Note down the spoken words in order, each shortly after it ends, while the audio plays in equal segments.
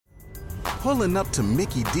Pulling up to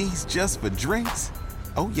Mickey D's just for drinks?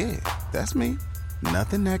 Oh yeah, that's me.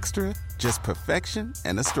 Nothing extra, just perfection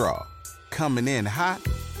and a straw. Coming in hot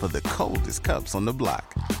for the coldest cups on the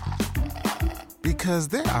block. Because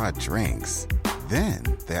there are drinks. Then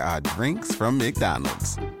there are drinks from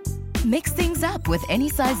McDonald's. Mix things up with any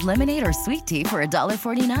size lemonade or sweet tea for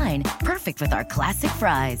 $1.49. Perfect with our classic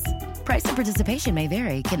fries. Price and participation may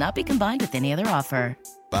vary. Cannot be combined with any other offer.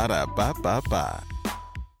 Ba-da-ba-ba-ba.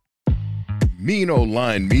 Mean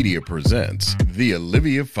Online Media presents the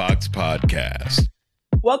Olivia Fox Podcast.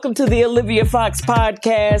 Welcome to the Olivia Fox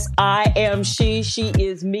Podcast. I am she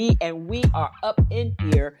is me, and we are up in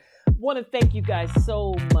here. Want to thank you guys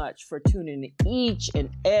so much for tuning in each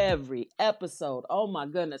and every episode. Oh my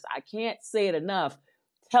goodness, I can't say it enough.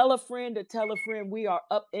 Tell a friend to tell a friend. We are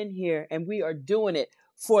up in here and we are doing it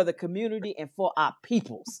for the community and for our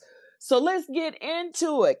peoples. So let's get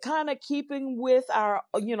into it. Kind of keeping with our,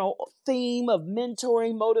 theme of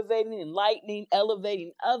mentoring, motivating, enlightening,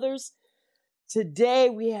 elevating others. Today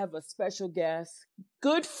we have a special guest,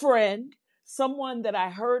 good friend, someone that I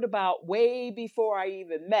heard about way before I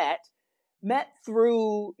even met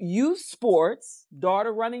through youth sports,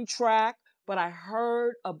 daughter running track, but I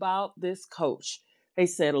heard about this coach. They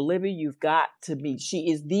said, Olivia, you've got to meet. She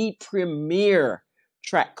is the premier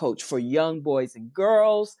track coach for young boys and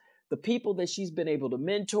girls, the people that she's been able to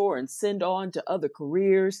mentor and send on to other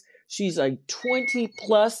careers. She's a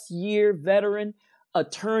 20-plus year veteran,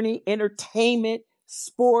 attorney, entertainment,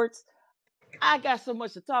 sports. I got so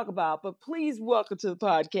much to talk about, but please welcome to the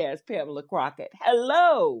podcast, Pamela Crockett.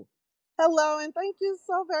 Hello. Hello, and thank you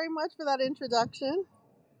so very much for that introduction.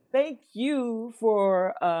 Thank you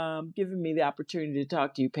for giving me the opportunity to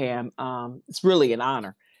talk to you, Pam. It's really an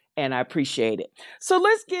honor, and I appreciate it. So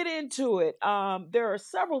let's get into it. There are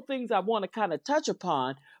several things I want to kind of touch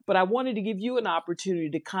upon, but I wanted to give you an opportunity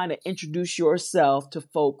to kind of introduce yourself to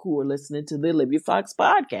folk who are listening to the Olivia Fox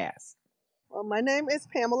Podcast. Well, my name is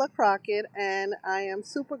Pamela Crockett, and I am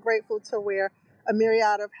super grateful to wear a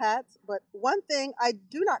myriad of hats. But one thing, I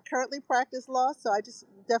do not currently practice law, so I just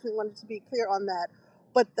definitely wanted to be clear on that.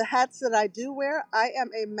 But the hats that I do wear, I am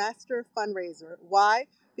a Master Fundraiser. Why?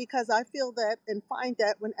 Because I feel that and find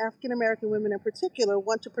that when African-American women in particular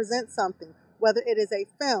want to present something, whether it is a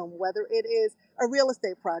film, whether it is a real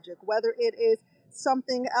estate project, whether it is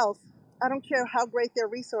something else, I don't care how great their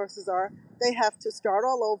resources are, they have to start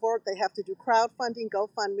all over. They have to do crowdfunding,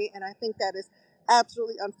 GoFundMe, and I think that is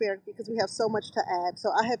absolutely unfair because we have so much to add.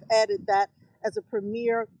 So I have added that as a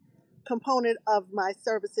premier component of my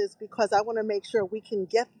services because I want to make sure we can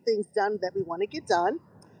get things done that we want to get done.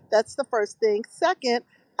 That's the first thing. Second,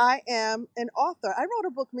 I am an author. I wrote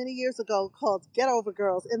a book many years ago called Get Over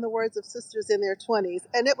Girls, in the words of sisters in their 20s,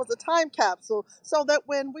 and it was a time capsule so that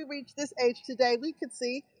when we reach this age today, we could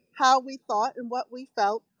see how we thought and what we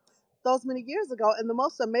felt those many years ago. And the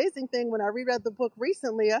most amazing thing when I reread the book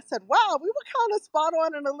recently, I said, wow, we were kind of spot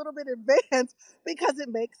on and a little bit advanced because it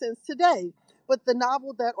makes sense today. But the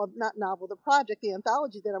the project, the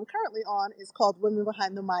anthology that I'm currently on is called Women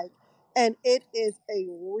Behind the Mic. And it is a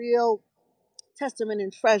real testament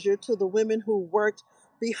and treasure to the women who worked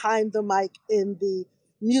behind the mic in the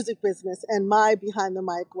music business. And my behind the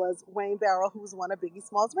mic was Wayne Barrow, who was one of Biggie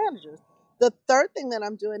Small's managers. The third thing that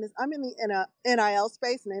I'm doing is I'm in the NIL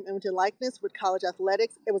space, name, image, and likeness with college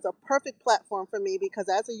athletics. It was a perfect platform for me because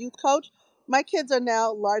as a youth coach, my kids are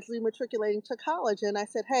now largely matriculating to college. And I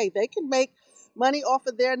said, hey, they can make money off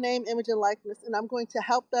of their name, image, and likeness, and I'm going to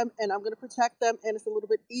help them and I'm going to protect them. And it's a little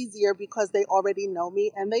bit easier because they already know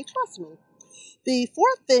me and they trust me. The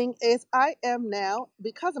fourth thing is I am now,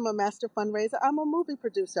 because I'm a master fundraiser, I'm a movie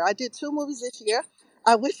producer. I did 2 movies this year.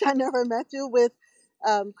 I wish I never met you with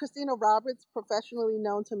Christina Roberts, professionally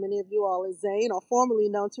known to many of you all as Zane, or formerly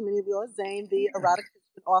known to many of you all as Zane, the erotic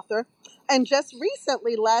fiction author. And just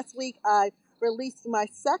recently, last week, I released my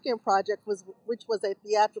second project, which was a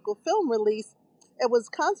theatrical film release. It was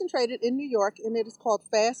concentrated in New York, and it is called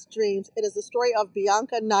Fast Dreams. It is the story of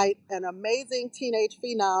Bianca Knight, an amazing teenage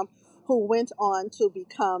phenom who went on to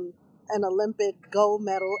become an Olympic gold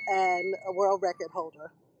medal and a world record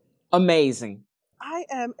holder. Amazing. I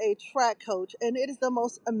am a track coach, and it is the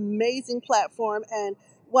most amazing platform. And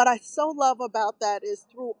what I so love about that is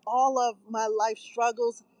through all of my life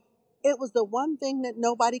struggles, it was the one thing that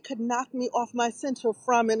nobody could knock me off my center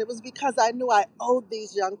from. And it was because I knew I owed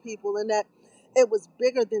these young people and that it was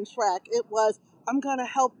bigger than track. It was, I'm going to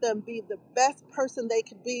help them be the best person they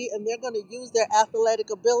could be, and they're going to use their athletic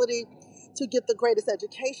ability to get the greatest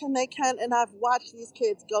education they can. And I've watched these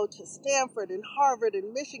kids go to Stanford and Harvard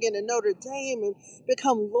and Michigan and Notre Dame and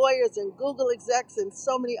become lawyers and Google execs and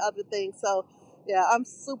so many other things. So Yeah, I'm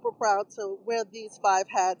super proud to wear these 5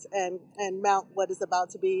 hats and mount what is about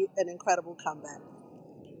to be an incredible comeback.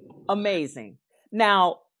 Amazing.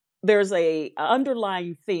 Now, there's a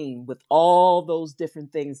underlying theme with all those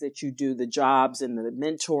different things that you do, the jobs and the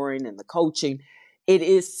mentoring and the coaching.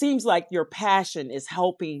 Seems like your passion is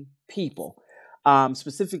helping people,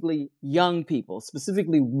 specifically young people,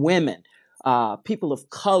 specifically women, people of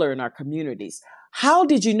color in our communities. How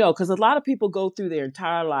did you know? Because a lot of people go through their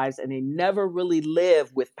entire lives and they never really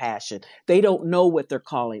live with passion. They don't know what their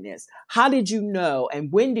calling is. How did you know,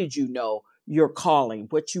 and when did you know your calling,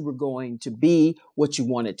 what you were going to be, what you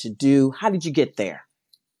wanted to do? How did you get there?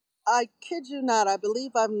 I kid you not, I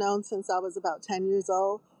believe I've known since I was about 10 years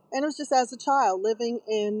old. And it was just as a child living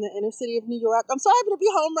in the inner city of New York. I'm so happy to be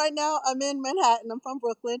home right now. I'm in Manhattan. I'm from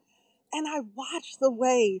Brooklyn. And I watched the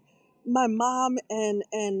way my mom and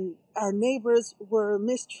our neighbors were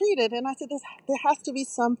mistreated. And I said, there has to be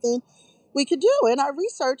something we could do. And I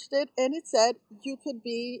researched it, and it said you could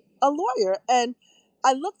be a lawyer. And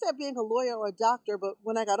I looked at being a lawyer or a doctor, but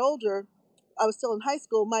when I got older, I was still in high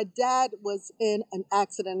school. My dad was in an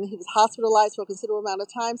accident and he was hospitalized for a considerable amount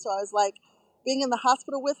of time. So I was like, being in the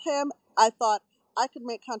hospital with him, I thought I could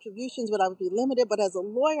make contributions, but I would be limited. But as a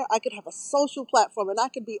lawyer, I could have a social platform and I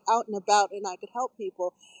could be out and about and I could help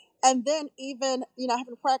people. And then even, I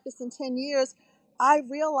haven't practiced in 10 years, I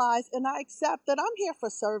realized and I accept that I'm here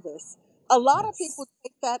for service. A lot of people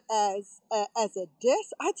take that as a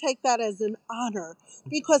diss. I take that as an honor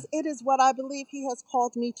because it is what I believe he has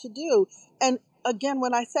called me to do. And again,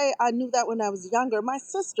 when I say I knew that when I was younger, my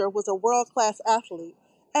sister was a world-class athlete.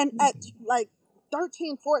 And at like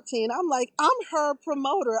 13, 14, I'm like, I'm her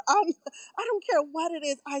promoter. I don't care what it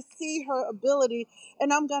is. I see her ability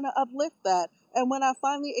and I'm going to uplift that. And when I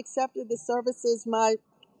finally accepted the services, my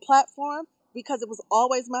platform, because it was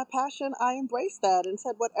always my passion, I embraced that and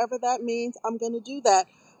said, whatever that means, I'm going to do that.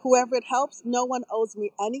 Whoever it helps, no one owes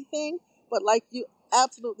me anything. But like you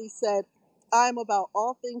absolutely said, I'm about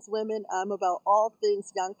all things women, I'm about all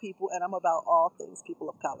things young people, and I'm about all things people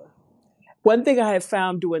of color. One thing I have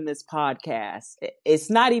found doing this podcast, it's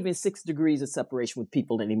not even 6 degrees of separation with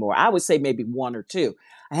people anymore. I would say maybe 1 or 2.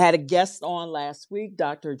 I had a guest on last week,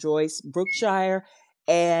 Dr. Joyce Brookshire,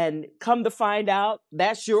 and come to find out,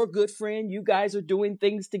 that's your good friend. You guys are doing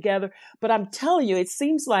things together. But I'm telling you, it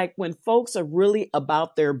seems like when folks are really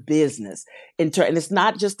about their business, and it's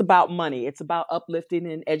not just about money, it's about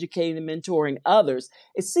uplifting and educating and mentoring others.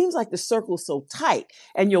 It seems like the circle's so tight.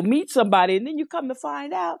 And you'll meet somebody, and then you come to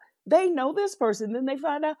find out, they know this person. Then they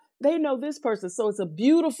find out they know this person. So it's a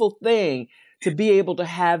beautiful thing to be able to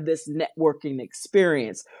have this networking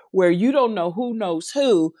experience where you don't know who knows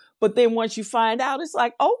who, but then once you find out, it's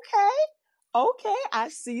like, okay, I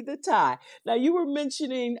see the tie. Now, you were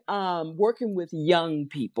mentioning working with young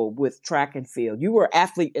people with track and field. You were an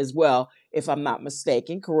athlete as well, if I'm not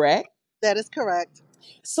mistaken, correct? That is correct.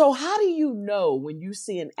 So how do you know when you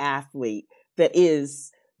see an athlete that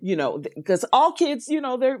is, because all kids,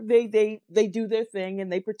 they do their thing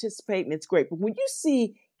and they participate and it's great. But when you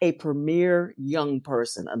see a premier young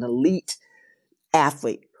person, an elite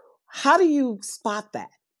athlete, how do you spot that?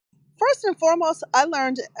 First and foremost, I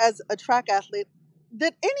learned as a track athlete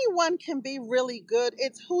that anyone can be really good.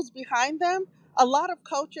 It's who's behind them. A lot of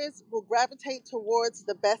coaches will gravitate towards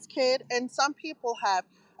the best kid, and some people have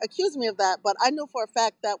accused me of that, but I knew for a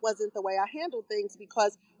fact that wasn't the way I handled things,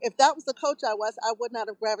 because if that was the coach I was, I would not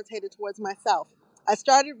have gravitated towards myself. I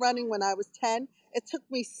started running when I was 10. It took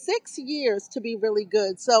me 6 years to be really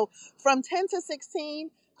good. So from 10 to 16,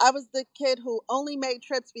 I was the kid who only made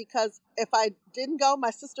trips because if I didn't go, my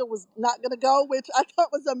sister was not going to go, which I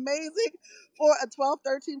thought was amazing for a 12,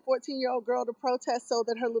 13, 14-year-old girl to protest so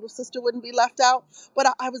that her little sister wouldn't be left out. But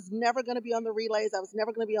I was never going to be on the relays. I was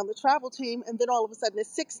never going to be on the travel team. And then all of a sudden at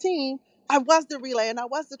 16, I was the relay and I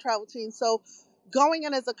was the travel team. So going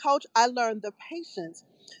in as a coach, I learned the patience.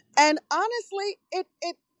 And honestly, it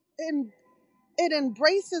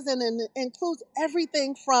embraces and includes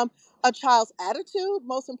everything from a child's attitude.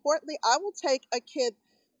 Most importantly, I will take a kid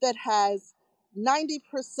that has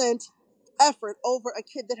 90% effort over a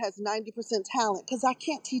kid that has 90% talent, because I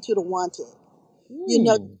can't teach you to want it.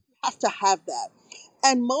 You have to have that.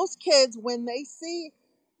 And most kids, when they see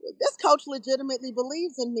this coach legitimately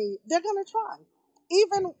believes in me, they're going to try.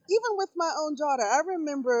 Even with my own daughter, I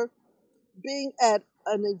remember being at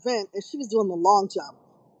an event and she was doing the long jump.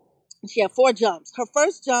 She had 4 jumps. Her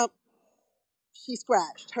first jump, she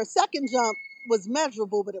scratched. Her second jump was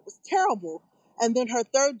measurable, but it was terrible. And then her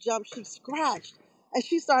third jump, she scratched. And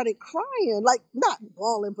she started crying, like not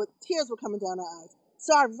bawling, but tears were coming down her eyes.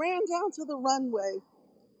 So I ran down to the runway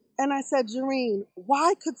And I said, Jareen,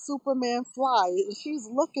 why could Superman fly? And she's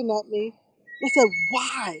looking at me. I said,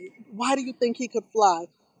 why? Why do you think he could fly?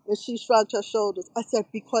 And she shrugged her shoulders. I said,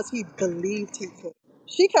 because he believed he could.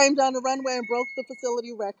 She came down the runway and broke the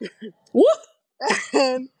facility record. What?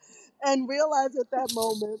 and and realized at that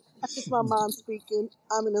moment, that's just my mom speaking,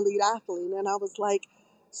 I'm an elite athlete. And I was like,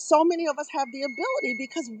 so many of us have the ability,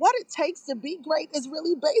 because what it takes to be great is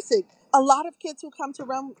really basic. A lot of kids who come to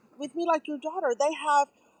run with me, like your daughter, they have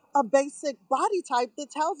a basic body type that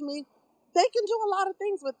tells me they can do a lot of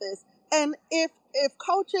things with this. And if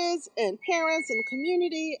coaches and parents and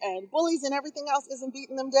community and bullies and everything else isn't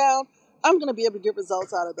beating them down, I'm going to be able to get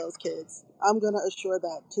results out of those kids. I'm going to assure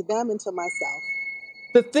that to them and to myself.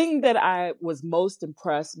 The thing that I was most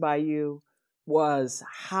impressed by you was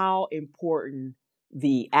how important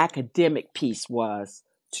the academic piece was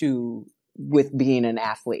with being an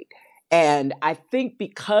athlete. And I think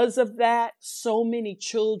because of that, so many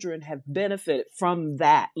children have benefited from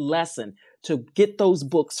that lesson to get those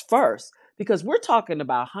books first, because we're talking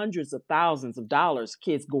about hundreds of thousands of dollars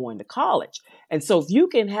kids going to college. And so if you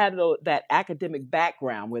can have that academic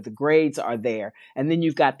background where the grades are there, and then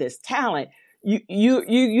you've got this talent,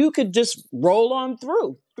 you could just roll on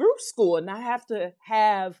through school and not have to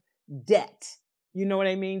have debt. You know what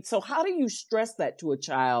I mean? So how do you stress that to a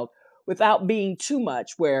child without being too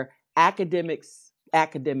much where academics?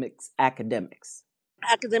 Academics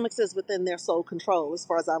is within their sole control as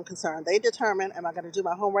far as I'm concerned. They determine, am I going to do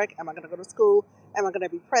my homework? Am I going to go to school? Am I going to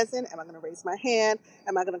be present? Am I going to raise my hand?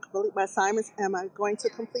 Am I going to complete my assignments? Am I going to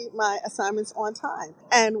complete my assignments on time?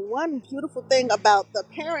 And one beautiful thing about the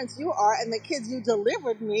parents you are and the kids you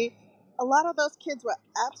delivered me, a lot of those kids were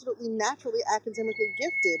absolutely naturally academically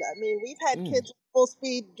gifted. I mean, we've had kids full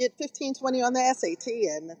speed get 15, 20 on the SAT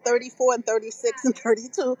and 34 and 36 and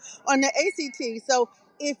 32 on the ACT. So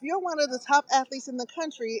if you're one of the top athletes in the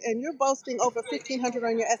country and you're boasting over 1,500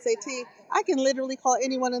 on your SAT, I can literally call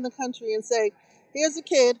anyone in the country and say, here's a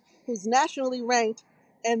kid who's nationally ranked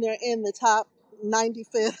and they're in the top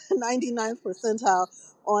 95th, 99th percentile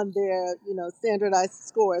on their, standardized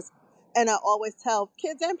scores. And I always tell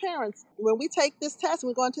kids and parents, when we take this test,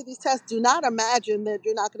 we go into these tests, do not imagine that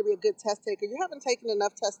you're not going to be a good test taker. You haven't taken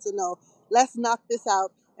enough tests to know. Let's knock this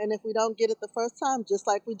out. And if we don't get it the first time, just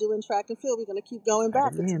like we do in track and field, we're going to keep going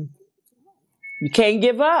back. You can't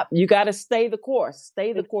give up. You got to stay the course,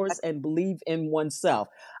 and believe in oneself.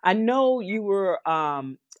 I know you were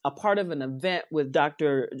a part of an event with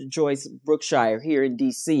Dr. Joyce Brookshire here in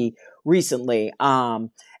DC recently.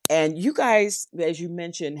 And you guys, as you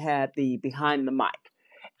mentioned, had the Behind the Mic.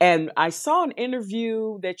 And I saw an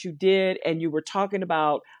interview that you did, and you were talking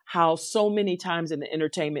about how so many times in the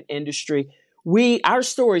entertainment industry, our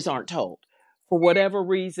stories aren't told. For whatever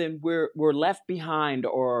reason, we're left behind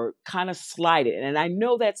or kind of slighted. And I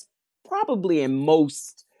know that's probably in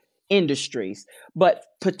most industries, but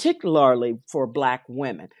particularly for Black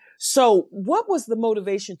women. So what was the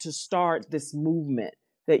motivation to start this movement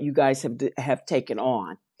that you guys have taken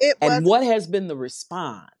on? And what has been the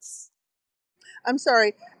response? I'm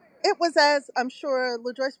sorry. It was, as I'm sure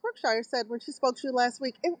LaJoyce Brookshire said when she spoke to you last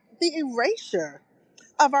week, the erasure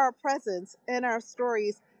of our presence and our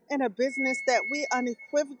stories in a business that we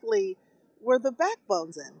unequivocally were the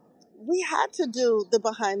backbones in. We had to do the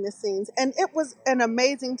behind the scenes. And it was an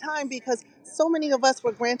amazing time because so many of us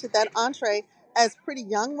were granted that entree as pretty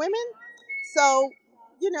young women. So,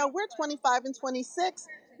 we're 25 and 26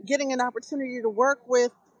 getting an opportunity to work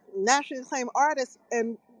with nationally acclaimed artists,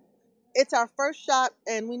 and it's our first shot,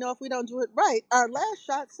 and we know if we don't do it right, our last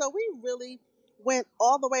shot. So we really went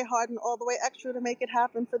all the way hard and all the way extra to make it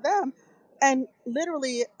happen for them. And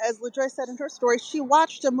literally, as LaJoyce said in her story, she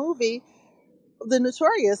watched a movie, the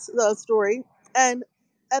Notorious story, and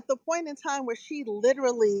at the point in time where she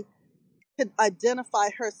literally could identify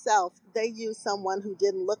herself, they used someone who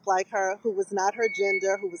didn't look like her, who was not her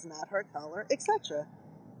gender, who was not her color, etc.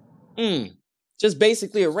 Just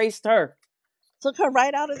basically erased her. Took her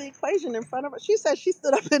right out of the equation in front of her. She said she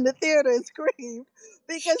stood up in the theater and screamed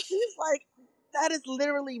because she's like, that is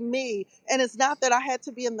literally me. And it's not that I had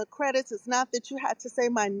to be in the credits. It's not that you had to say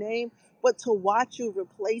my name, but to watch you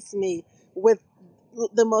replace me with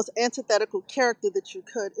the most antithetical character that you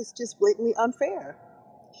could. It's just blatantly unfair.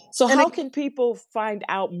 So how can people find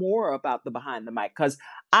out more about the Behind the Mic? Because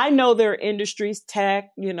I know there are industries, tech,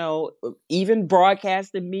 even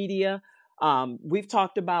broadcast and media. We've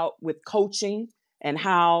talked about with coaching and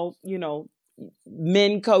how,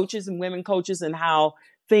 men coaches and women coaches and how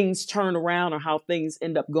things turn around or how things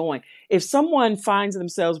end up going. If someone finds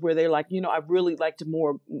themselves where they're like, I'd really like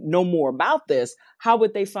to know more about this, how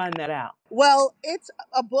would they find that out? Well, it's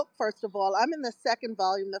a book, first of all. I'm in the second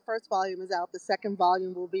volume. The first volume is out. The second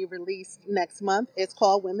volume will be released next month. It's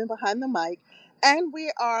called Women Behind the Mic. And we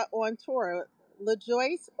are on tour.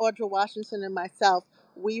 LaJoyce, Audra Washington, and myself,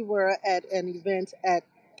 we were at an event at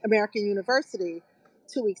American University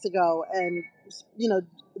 2 weeks ago and,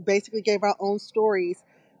 basically gave our own stories.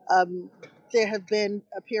 There have been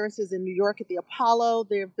appearances in New York at the Apollo.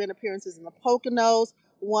 There have been appearances in the Poconos,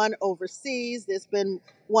 one overseas. There's been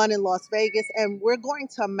one in Las Vegas. And we're going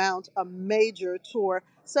to mount a major tour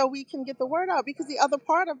so we can get the word out, because the other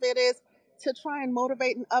part of it is to try and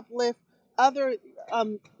motivate and uplift other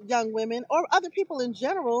young women or other people in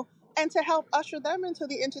general, and to help usher them into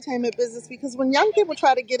the entertainment business. Because when young people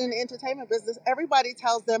try to get in the entertainment business, everybody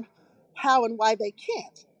tells them how and why they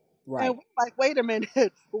can't. Right. And we're like, wait a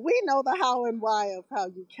minute, we know the how and why of how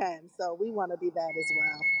you can. So we want to be that as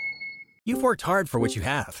well. You've worked hard for what you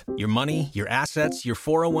have. Your money, your assets, your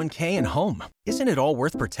 401k, and home. Isn't it all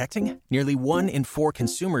worth protecting? Nearly 1 in 4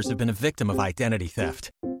 consumers have been a victim of identity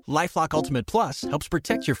theft. LifeLock Ultimate Plus helps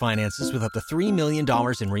protect your finances with up to $3 million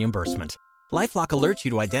in reimbursement. LifeLock alerts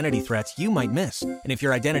you to identity threats you might miss. And if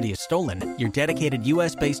your identity is stolen, your dedicated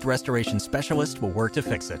U.S.-based restoration specialist will work to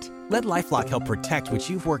fix it. Let LifeLock help protect what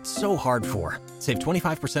you've worked so hard for. Save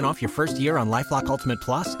 25% off your first year on LifeLock Ultimate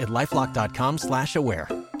Plus at LifeLock.com/aware.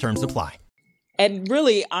 Terms apply. And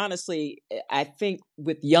really, honestly, I think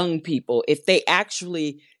with young people, if they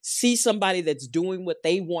actually see somebody that's doing what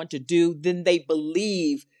they want to do, then they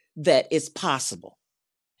believe that it's possible.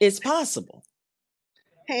 It's possible.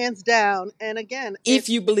 Hands down. And again, if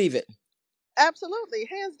you believe it. Absolutely.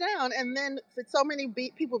 Hands down. And then for so many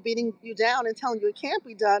people beating you down and telling you it can't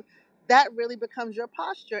be done, that really becomes your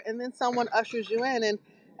posture. And then someone ushers you in. And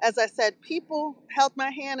as I said, people held my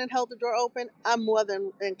hand and held the door open. I'm more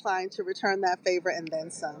than inclined to return that favor and then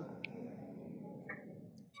some.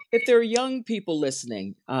 If there are young people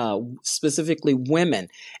listening, specifically women,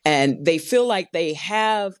 and they feel like they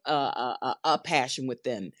have a passion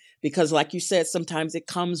within, because like you said, sometimes it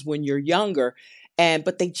comes when you're younger,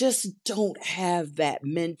 but they just don't have that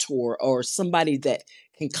mentor or somebody that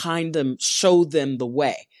can kind of show them the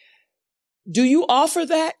way. Do you offer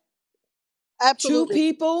that? Absolutely. To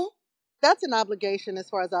people? That's an obligation as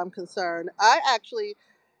far as I'm concerned. I actually,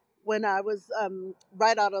 when I was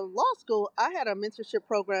right out of law school, I had a mentorship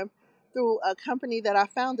program through a company that I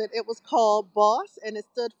founded. It was called BOSS, and it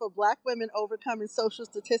stood for Black Women Overcoming Social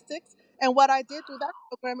Statistics. And what I did through that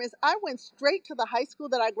program is I went straight to the high school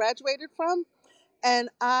that I graduated from, and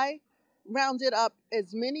I rounded up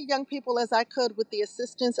as many young people as I could with the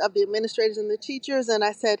assistance of the administrators and the teachers. And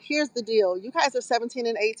I said, here's the deal. You guys are 17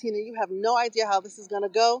 and 18 and you have no idea how this is going to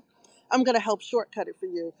go. I'm going to help shortcut it for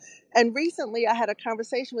you. And recently I had a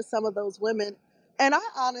conversation with some of those women, and I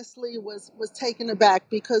honestly was taken aback,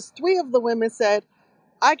 because 3 of the women said,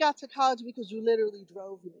 I got to college because you literally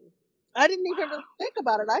drove me. I didn't even really think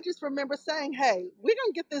about it. I just remember saying, hey, we're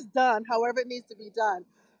going to get this done however it needs to be done.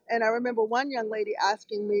 And I remember one young lady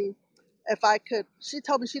asking me if I could, she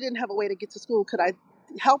told me she didn't have a way to get to school. Could I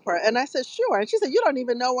help her? And I said, sure. And she said, you don't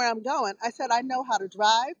even know where I'm going. I said, I know how to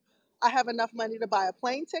drive. I have enough money to buy a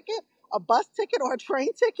plane ticket, a bus ticket, or a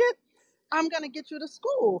train ticket. I'm going to get you to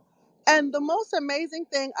school. And the most amazing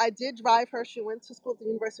thing, I did drive her. She went to school at the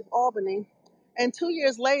University of Albany. And 2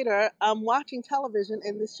 years later, I'm watching television,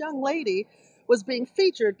 and this young lady was being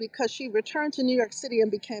featured because she returned to New York City and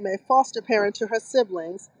became a foster parent to her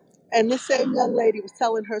siblings. And this same young lady was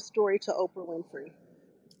telling her story to Oprah Winfrey.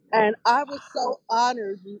 And I was so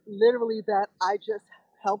honored, literally, that I just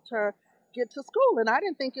helped her get to school. And I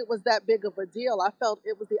didn't think it was that big of a deal. I felt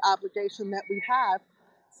it was the obligation that we have.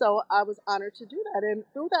 So I was honored to do that. And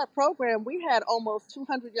through that program, we had almost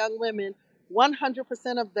 200 young women.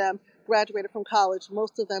 100% of them graduated from college.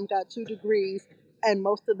 Most of them got 2 degrees, and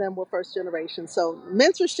most of them were first generation. So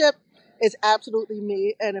mentorship is absolutely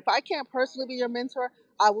me. And if I can't personally be your mentor,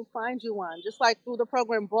 I will find you one. Just like through the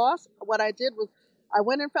program BOSS, what I did was I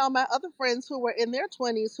went and found my other friends who were in their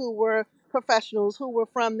 20s, who were professionals, who were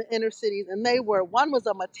from the inner cities. And one was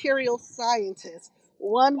a material scientist,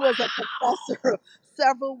 one was a professor,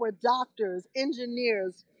 several were doctors,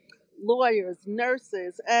 engineers, lawyers,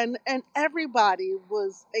 nurses, and everybody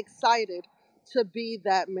was excited to be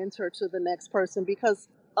that mentor to the next person, because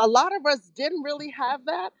a lot of us didn't really have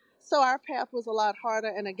that. So our path was a lot harder.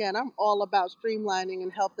 And again, I'm all about streamlining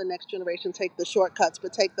and help the next generation take the shortcuts,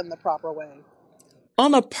 but take them the proper way.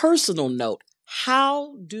 On a personal note,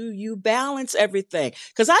 how do you balance everything?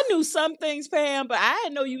 Because I knew some things, Pam, but I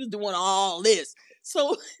didn't know you was doing all this.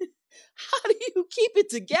 So how do you keep it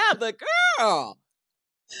together, girl?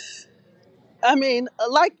 I mean,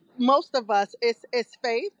 like most of us, it's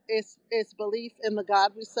faith, it's belief in the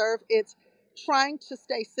God we serve. It's trying to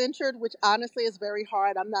stay centered, which honestly is very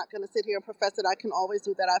hard. I'm not going to sit here and profess that I can always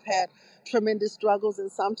do that. I've had tremendous struggles,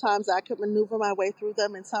 and sometimes I could maneuver my way through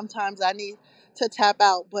them, and sometimes I need to tap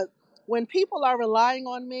out. But when people are relying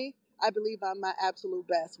on me, I believe I'm my absolute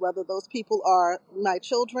best. Whether those people are my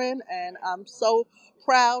children, and I'm so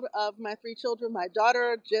proud of my three children. My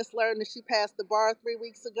daughter just learned that she passed the bar 3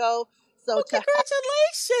 weeks ago. So Oh, to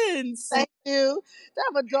congratulations. thank you. To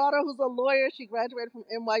have a daughter who's a lawyer, she graduated from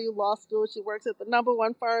NYU Law School. She works at the number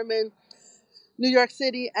one firm in New York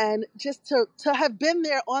City. And just to have been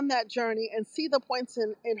there on that journey and see the points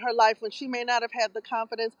in her life when she may not have had the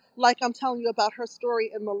confidence, like I'm telling you about her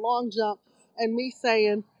story in the long jump, and me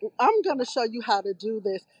saying, I'm going to show you how to do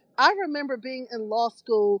this. I remember being in law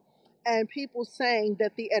school and people saying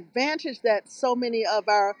that the advantage that so many of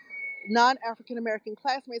our non-African American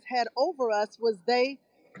classmates had over us was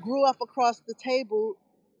grew up across the table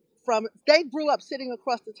they grew up sitting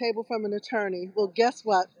across the table from an attorney. Well, guess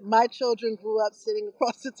what? My children grew up sitting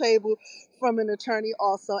across the table from an attorney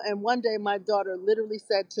also. And one day my daughter literally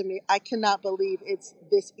said to me, I cannot believe it's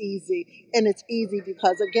this easy. And it's easy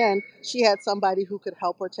because, again, she had somebody who could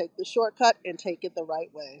help her take the shortcut and take it the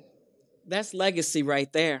right way. That's legacy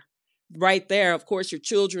right there. Right there, of course, your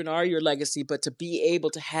children are your legacy, but to be able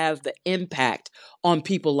to have the impact on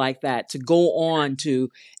people like that, to go on to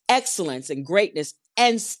excellence and greatness,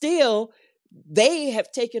 and still they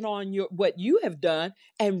have taken on what you have done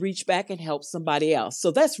and reached back and helped somebody else.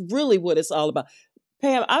 So that's really what it's all about.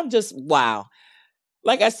 Pam, I'm just wow.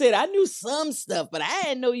 Like I said, I knew some stuff, but I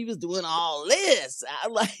didn't know you was doing all this.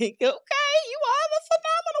 I'm like, okay, you are the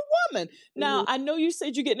phenomenal woman. Now, I know you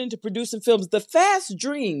said you're getting into producing films. The Fast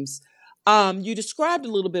Dreams, you described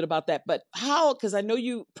a little bit about that, but how? Because I know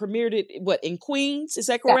you premiered it, in Queens? Is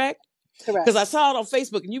that correct? Yeah, correct. Because I saw it on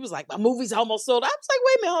Facebook and you was like, my movie's almost sold. I was like,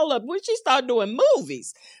 wait a minute, hold up. When she started doing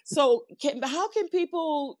movies? So how can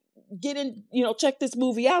people get in, check this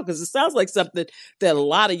movie out? Because it sounds like something that a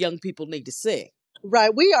lot of young people need to see.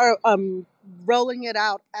 Right. We are rolling it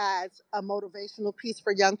out as a motivational piece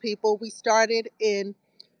for young people. We started in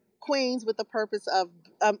Queens with the purpose of,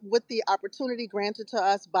 with the opportunity granted to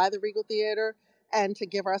us by the Regal Theater, and to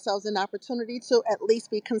give ourselves an opportunity to at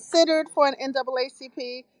least be considered for an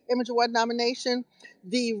NAACP Image Award nomination.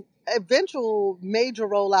 The eventual major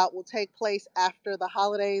rollout will take place after the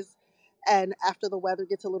holidays and after the weather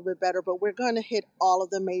gets a little bit better, but we're going to hit all of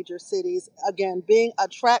the major cities. Again, being a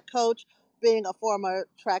track coach, being a former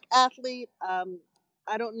track athlete,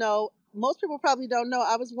 I don't know, most people probably don't know,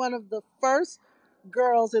 I was one of the first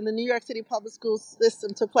girls in the New York City public school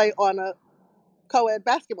system to play on a co-ed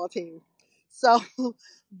basketball team. So my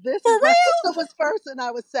sister was first and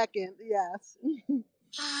I was second. Yes.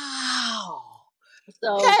 Wow.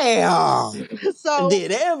 So Damn. so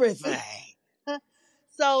Did everything.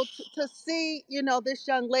 So to see, this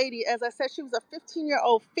young lady, as I said, she was a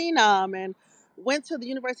 15-year-old phenom and went to the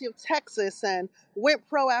University of Texas and went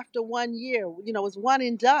pro after 1 year, was one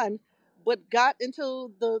and done, but got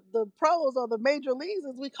into the pros, or the major leagues,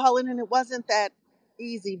 as we call it, and it wasn't that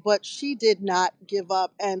easy. But she did not give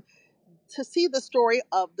up. And to see the story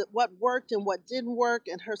of what worked and what didn't work,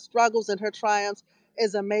 and her struggles and her triumphs,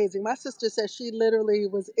 is amazing. My sister says she literally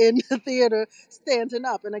was in the theater standing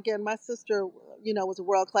up. And again, my sister, was a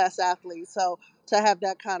world-class athlete. So to have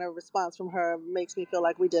that kind of response from her makes me feel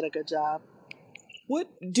like we did a good job. What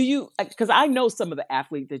do you, because I know some of the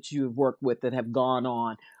athletes that you have worked with that have gone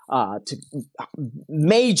on to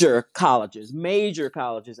major colleges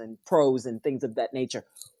and pros and things of that nature.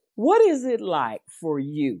 What is it like for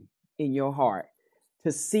you in your heart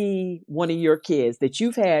to see one of your kids that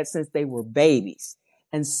you've had since they were babies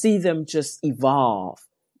and see them just evolve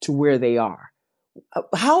to where they are?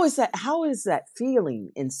 How is that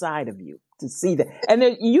feeling inside of you to see that? And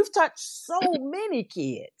then you've touched so many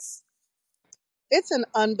kids. It's an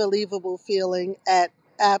unbelievable feeling at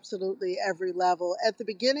absolutely every level. At the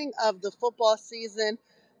beginning of the football season,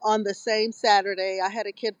 on the same Saturday, I had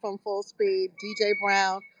a kid from Full Speed, DJ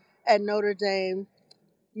Brown, at Notre Dame,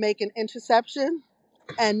 make an interception,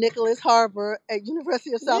 and Nicholas Harbor at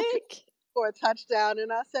University of South Carolina for a touchdown.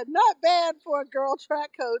 And I said, not bad for a girl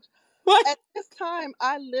track coach. What? At this time,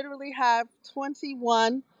 I literally have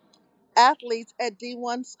 21 athletes at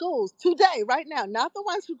D1 schools today, right now, not the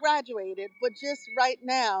ones who graduated, but just right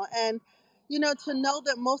now. And, to know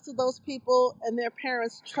that most of those people and their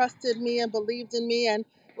parents trusted me and believed in me. And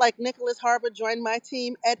like Nicholas Harbor joined my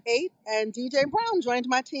team at 8 and DJ Brown joined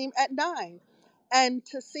my team at 9. And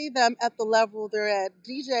to see them at the level they're at,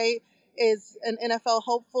 DJ is an NFL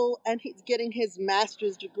hopeful, and he's getting his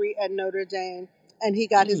master's degree at Notre Dame, and he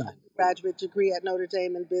got his undergraduate degree at Notre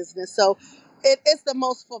Dame in business. So it's the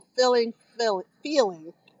most fulfilling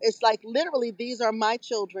feeling. It's like literally these are my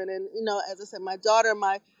children. And, as I said, my daughter,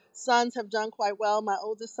 my sons have done quite well. My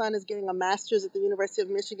oldest son is getting a master's at the University of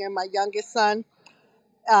Michigan. My youngest son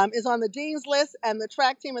is on the dean's list, and the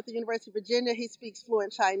track team at the University of Virginia, he speaks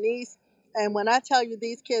fluent Chinese. And when I tell you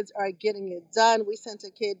these kids are getting it done, we sent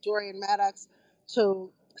a kid, Dorian Maddox, to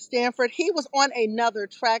Stanford. He was on another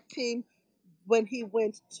track team when he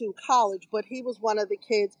went to college, but he was one of the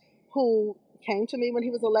kids who came to me when he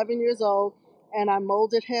was 11 years old, and I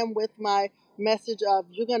molded him with my message of,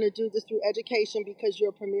 you're going to do this through education because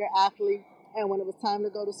you're a premier athlete. And when it was time to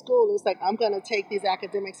go to school, it was like, I'm going to take these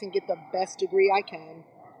academics and get the best degree I can.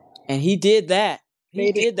 And he did that.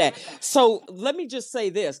 He did that. So let me just say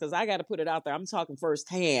this, because I got to put it out there. I'm talking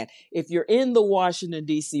firsthand. If you're in the Washington,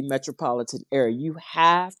 D.C. metropolitan area, you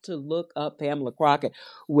have to look up Pamela Crockett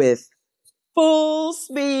with full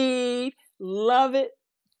speed. Love it.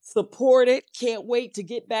 Support it. Can't wait to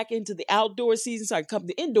get back into the outdoor season so I can come to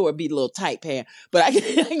the indoor, be a little tight, Pam, but I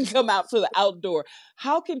can come out to the outdoor.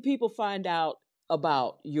 How can people find out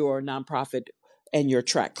about your nonprofit and your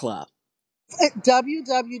track club?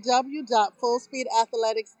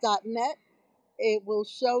 www.fullspeedathletics.net. It will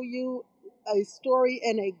show you a story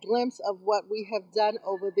and a glimpse of what we have done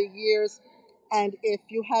over the years. And if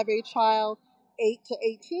you have a child 8 to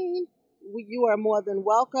 18, you are more than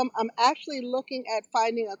welcome. I'm actually looking at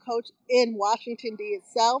finding a coach in Washington, D.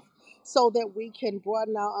 itself so that we can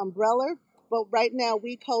broaden our umbrella. But right now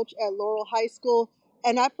we coach at Laurel High School.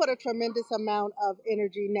 And I put a tremendous amount of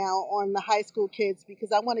energy now on the high school kids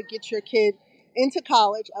because I want to get your kid into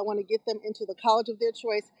college. I want to get them into the college of their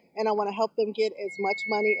choice, and I want to help them get as much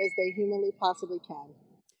money as they humanly possibly can.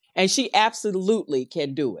 And she absolutely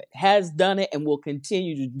can do it, has done it, and will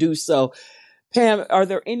continue to do so. Pam, are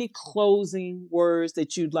there any closing words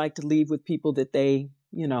that you'd like to leave with people that they,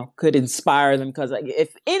 could inspire them? Because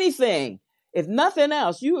if anything, if nothing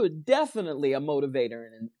else, you are definitely a motivator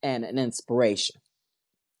and an inspiration.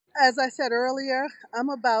 As I said earlier, I'm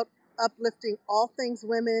about uplifting all things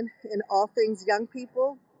women and all things young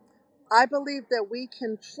people. I believe that we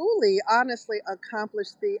can truly, honestly accomplish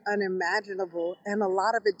the unimaginable, and a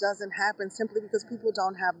lot of it doesn't happen simply because people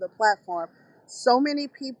don't have the platform. So many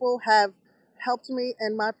people have helped me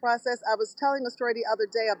in my process. I was telling a story the other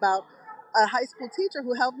day about a high school teacher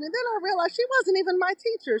who helped me. Then I realized she wasn't even my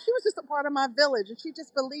teacher. She was just a part of my village, and she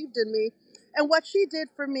just believed in me. And what she did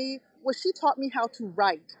for me was she taught me how to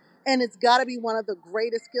write. And it's got to be one of the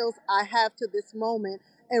greatest skills I have to this moment,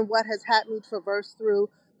 and what has had me traverse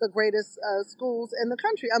through the greatest schools in the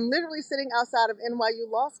country. I'm literally sitting outside of NYU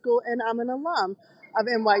Law School, and I'm an alum of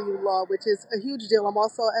NYU Law, which is a huge deal. I'm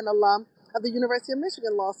also an alum of the University of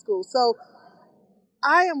Michigan Law School. So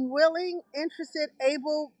I am willing, interested,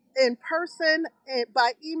 able, in person,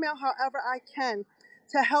 by email, however I can,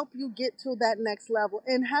 to help you get to that next level.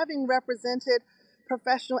 And having represented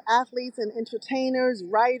professional athletes and entertainers,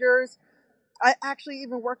 writers, I actually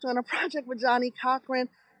even worked on a project with Johnny Cochran.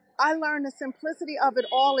 I learned the simplicity of it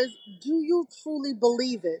all is, do you truly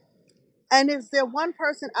believe it? And is there one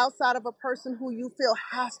person outside of a person who you feel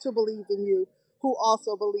has to believe in you, who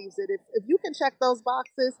also believes it? If you can check those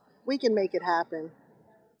boxes, we can make it happen.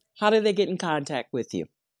 How do they get in contact with you?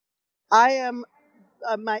 I am,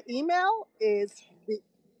 my email is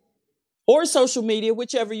or social media,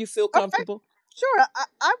 whichver you feel comfortable. Okay. Sure.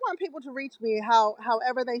 I want people to reach me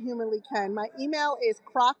however they humanly can. My email is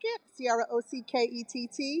Crockett, Crockett,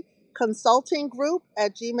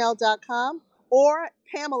 consultinggroup@gmail.com, or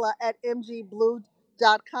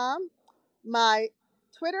Pamela@mgblue.com. My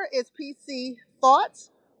Twitter is PC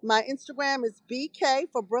Thoughts. My Instagram is BK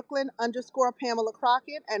for Brooklyn _Pamela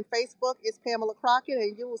Crockett, and Facebook is Pamela Crockett,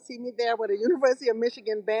 and you will see me there with a University of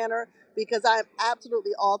Michigan banner because I am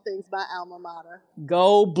absolutely all things my alma mater.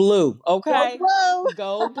 Go blue, okay? Go blue.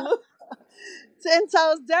 Go blue. 10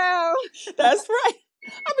 toes down. That's right.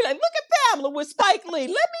 I'll be like, look at Pamela with Spike Lee. Let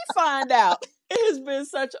me find out. It has been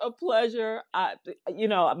such a pleasure. I'm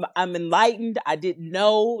enlightened. I didn't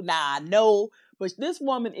know. Now I know. But this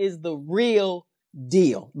woman is the real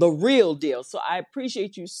deal. The real deal. So I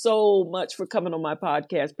appreciate you so much for coming on my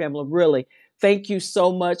podcast, Pamela. Really. Thank you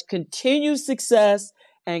so much. Continue success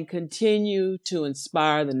and continue to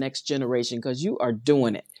inspire the next generation because you are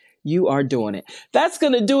doing it. You are doing it. That's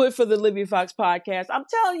going to do it for the Olivia Fox Podcast. I'm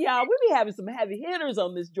telling y'all, we be having some heavy hitters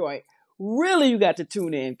on this joint. Really, you got to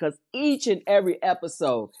tune in because each and every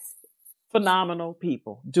episode, phenomenal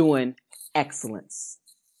people doing excellence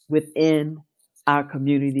within our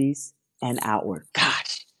communities, and outward.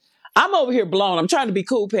 Gosh, I'm over here blown. I'm trying to be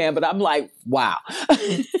cool, Pam, but I'm like, wow.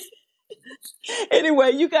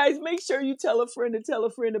 Anyway, you guys, make sure you tell a friend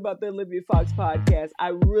about the Olivia Fox podcast. I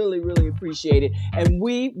really, really appreciate it. And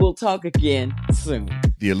we will talk again soon.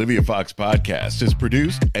 The Olivia Fox Podcast is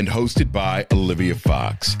produced and hosted by Olivia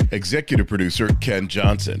Fox. Executive producer, Ken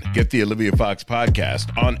Johnson. Get the Olivia Fox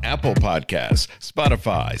Podcast on Apple Podcasts,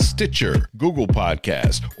 Spotify, Stitcher, Google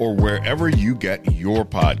Podcasts, or wherever you get your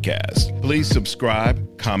podcasts. Please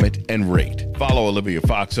subscribe, comment, and rate. Follow Olivia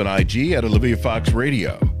Fox on IG at Olivia Fox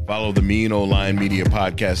Radio. Follow the Mean Old Line Media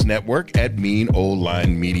Podcast Network at Mean Old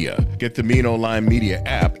Line Media. Get the Mean Old Line Media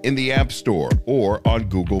app in the App Store or on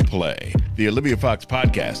Google Play. The Olivia Fox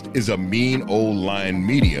Podcast is a Mean Old Line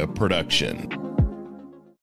Media production.